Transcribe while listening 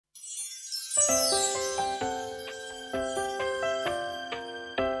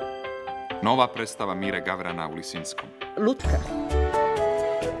Nova predstava Mire Gavrana u Lisinskom. Lutka.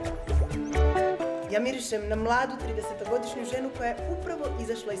 Ja mirišem na mladu 30-godišnju ženu koja je upravo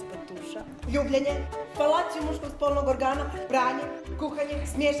izašla ispod tuša. Ljubljenje, falaciju muškog spolnog organa, pranje, kuhanje,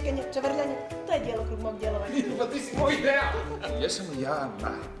 smješkanje, čavrljanje. To je djelokrug mog djelovanja. Pa ti si moj ideal! Jesam li ja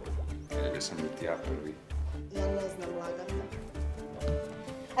najbolji? Jesam li ti ja prvi? Ja ne znam lagati.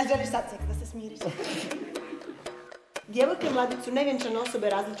 A želiš sad seks da se smiriš? Djevojke i mladić su nevjenčane osobe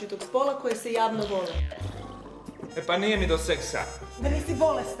različitog spola koje se javno vole. E pa nije mi do seksa. Da nisi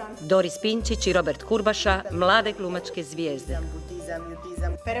bolestan. Doris Pinčić i Robert Kurbaša, mlade glumačke zvijezde.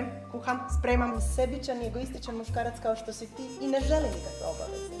 Jutizam. Perem, kuham, spremam, sebičan i egoističan muškarac kao što si ti i ne želi nikakve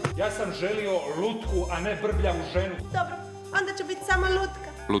obaveze. Ja sam želio lutku, a ne brbljavu ženu. Dobro, onda će biti samo lutka.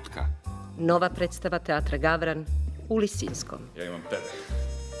 Lutka. Nova predstava Teatra Gavran u Lisinskom. Ja imam tebe.